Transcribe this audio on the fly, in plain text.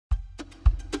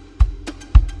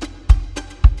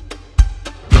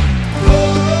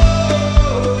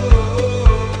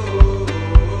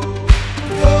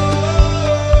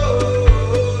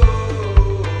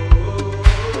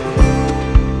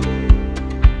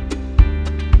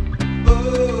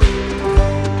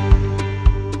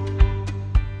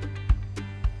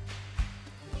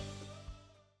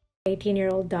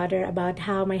18-year-old daughter about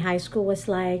how my high school was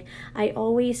like, I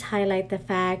always highlight the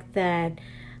fact that,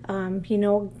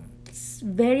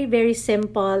 very, very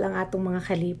simple ang atong mga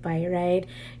kalipay, right?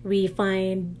 We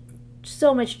find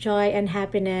so much joy and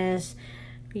happiness,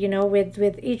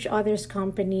 with each other's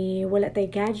company. Wala tay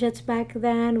gadgets back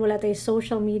then, wala tay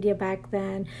social media back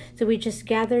then. So we just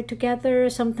gather together.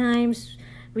 Sometimes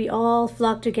we all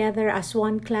flock together as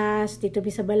one class dito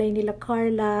sa balay nila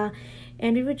Carla,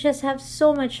 and we would just have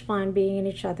so much fun being in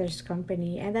each other's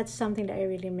company. And that's something that I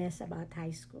really miss about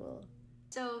high school.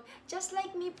 So, just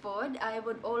like me pod, I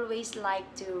would always like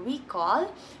to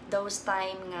recall those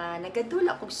time nga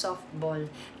nagadula kog softball.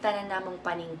 Tanan namong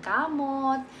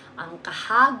paningkamot, ang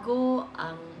kahago,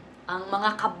 ang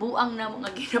mga kabuang namong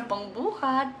nga ginapang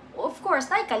buhat. Of course,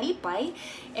 nay kalipay,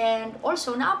 and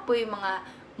also naapoy mga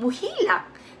muhilak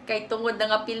kay tungod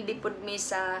na nga pildi pod mi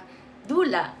sa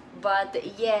dula. But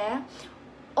yeah,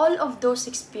 all of those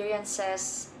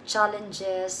experiences,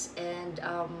 challenges, and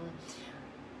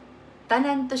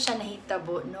tanan to siya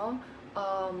nahitabo, no?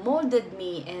 Molded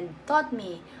me and taught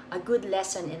me a good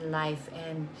lesson in life,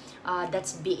 and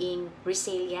that's being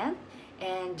resilient,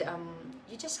 and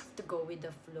you just have to go with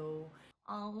the flow.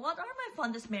 What are my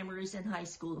fondest memories in high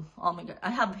school? Oh my god,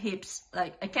 I have heaps.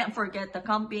 Like, I can't forget the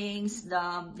campings,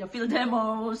 the field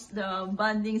demos, the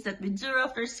bondings that we do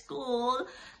after school,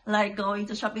 like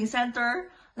going to shopping center.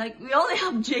 Like, we only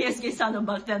have JSK Sano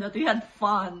back then, but we had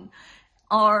fun.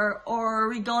 Or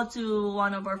we go to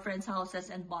one of our friends' houses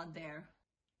and bond there.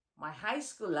 My high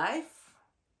school life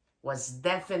was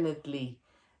definitely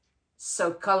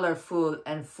so colorful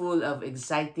and full of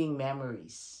exciting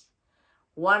memories.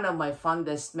 One of my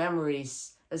fondest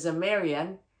memories as a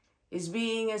Marian is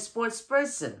being a sports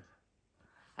person.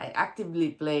 I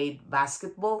actively played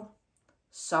basketball,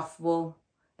 softball,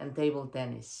 and table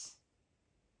tennis.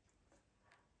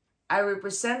 I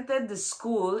represented the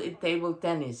school in table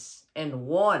tennis and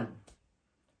won,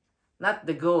 not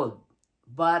the gold,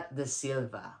 but the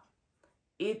silver.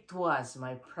 It was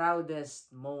my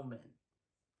proudest moment.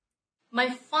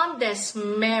 My fondest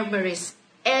memories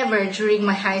ever during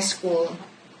my high school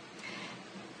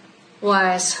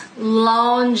was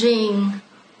lounging,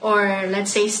 or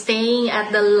let's say staying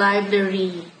at the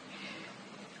library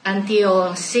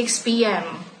until 6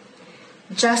 p.m.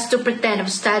 just to pretend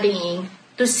of studying,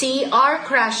 to see our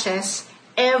crushes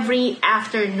every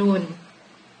afternoon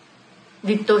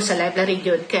dito sa library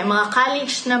yun. Kaya mga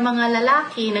college na mga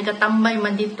lalaki nagatambay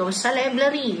man dito sa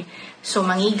library. So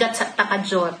mangigat sa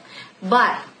takadjot.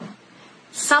 But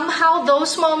somehow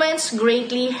those moments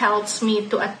greatly helps me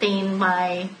to attain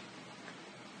my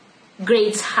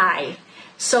grades high.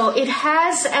 So it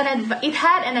had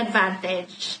an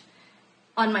advantage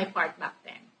on my part back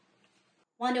then.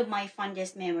 One of my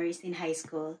fondest memories in high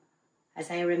school, as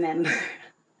I remember,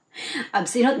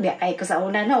 absinot biya kay ko sa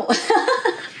una, no?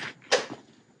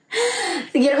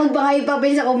 Sige akong bangay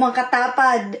papay sa akong mga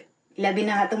katapad. Labi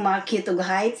na nga itong mga cute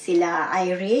heights, sila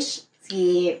Irish,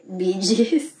 si Bee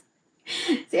Gees,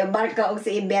 si Barca o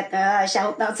si Ibet.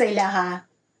 Shout out sa ila, ha.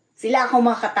 Sila akong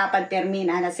mga katapad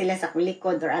permin, na sila sa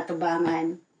kulikod or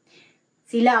atubangan.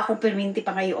 Sila akong perminti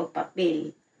pa kayo o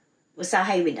papel.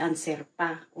 Usahay with answer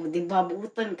pa. O diba,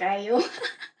 buuton kayo.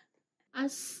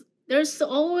 As there's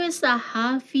always the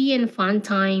happy and fun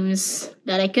times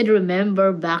that I could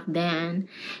remember back then.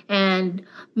 And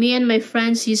me and my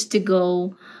friends used to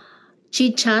go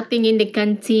chit-chatting in the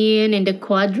canteen, in the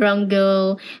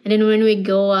quadrangle. And then when we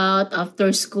go out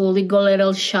after school, we go a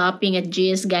little shopping at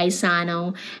GS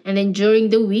Gaisano. And then during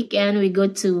the weekend, we go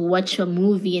to watch a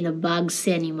movie in a bag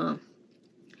cinema.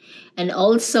 And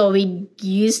also, we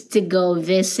used to go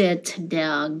visit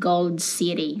the Gold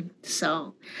City.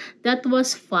 So, that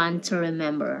was fun to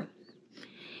remember.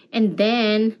 And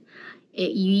then,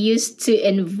 you used to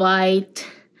invite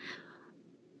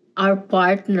our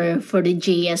partner for the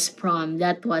JS prom.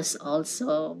 That was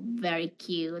also very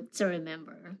cute to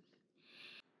remember.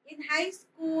 In high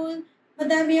school,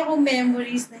 madami akong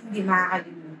memories na hindi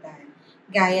makakalimutan.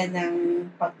 Gaya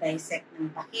ng pag-dissect ng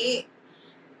paki,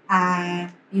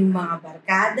 yung mga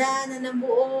barkada na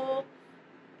nabuo,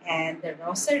 and the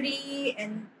rosary,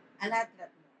 and a lot more.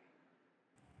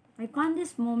 My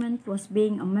fondest moment was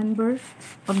being a member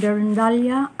of the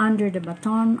Rondalia under the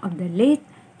baton of the late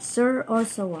Sir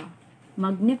Orsawa,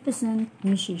 magnificent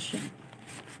musician.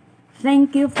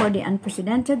 Thank you for the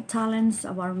unprecedented talents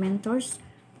of our mentors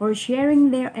for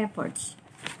sharing their efforts.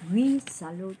 We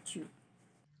salute you.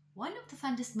 One of the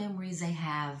fondest memories I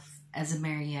have as a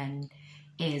Marian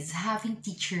is having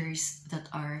teachers that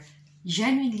are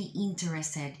genuinely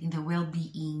interested in the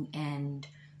well-being and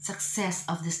success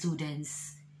of the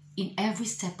students in every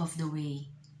step of the way.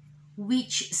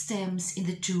 which stems in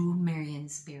the true Marian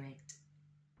spirit.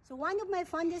 So one of my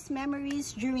fondest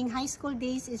memories during high school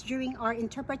days is during our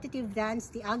interpretative dance,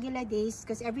 the Aguila days,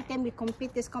 because every time we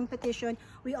compete this competition,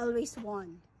 we always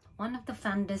won. One of the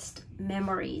fondest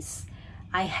memories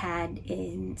I had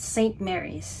in St.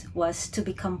 Mary's was to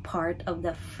become part of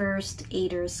the First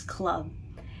Aiders Club.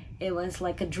 It was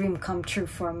like a dream come true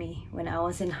for me. When I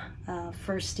was in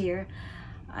first year,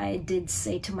 I did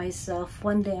say to myself,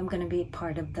 one day I'm going to be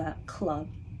part of the club.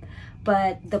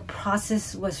 But the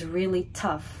process was really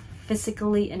tough,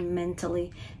 physically and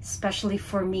mentally, especially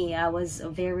for me. I was a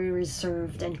very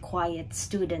reserved and quiet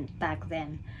student back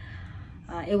then.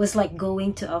 It was like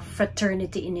going to a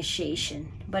fraternity initiation,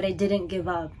 but I didn't give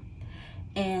up.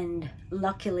 And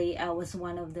luckily, I was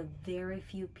one of the very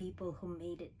few people who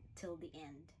made it till the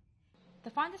end. The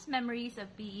fondest memories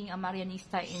of being a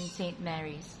Marianista in St.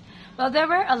 Mary's. Well, there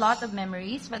were a lot of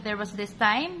memories, but there was this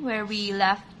time where we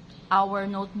left our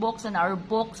notebooks and our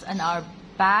books and our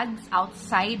bags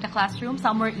outside the classroom,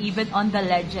 somewhere even on the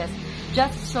ledges,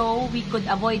 just so we could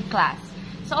avoid class.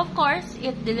 So of course,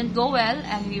 it didn't go well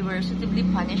and we were suitably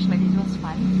punished, but it was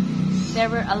fun. There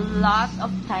were a lot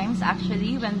of times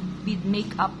actually when we'd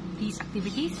make up these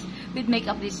activities, we'd make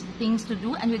up these things to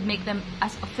do, and we'd make them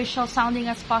as official sounding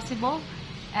as possible.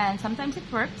 And sometimes it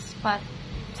works, but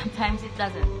sometimes it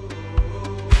doesn't.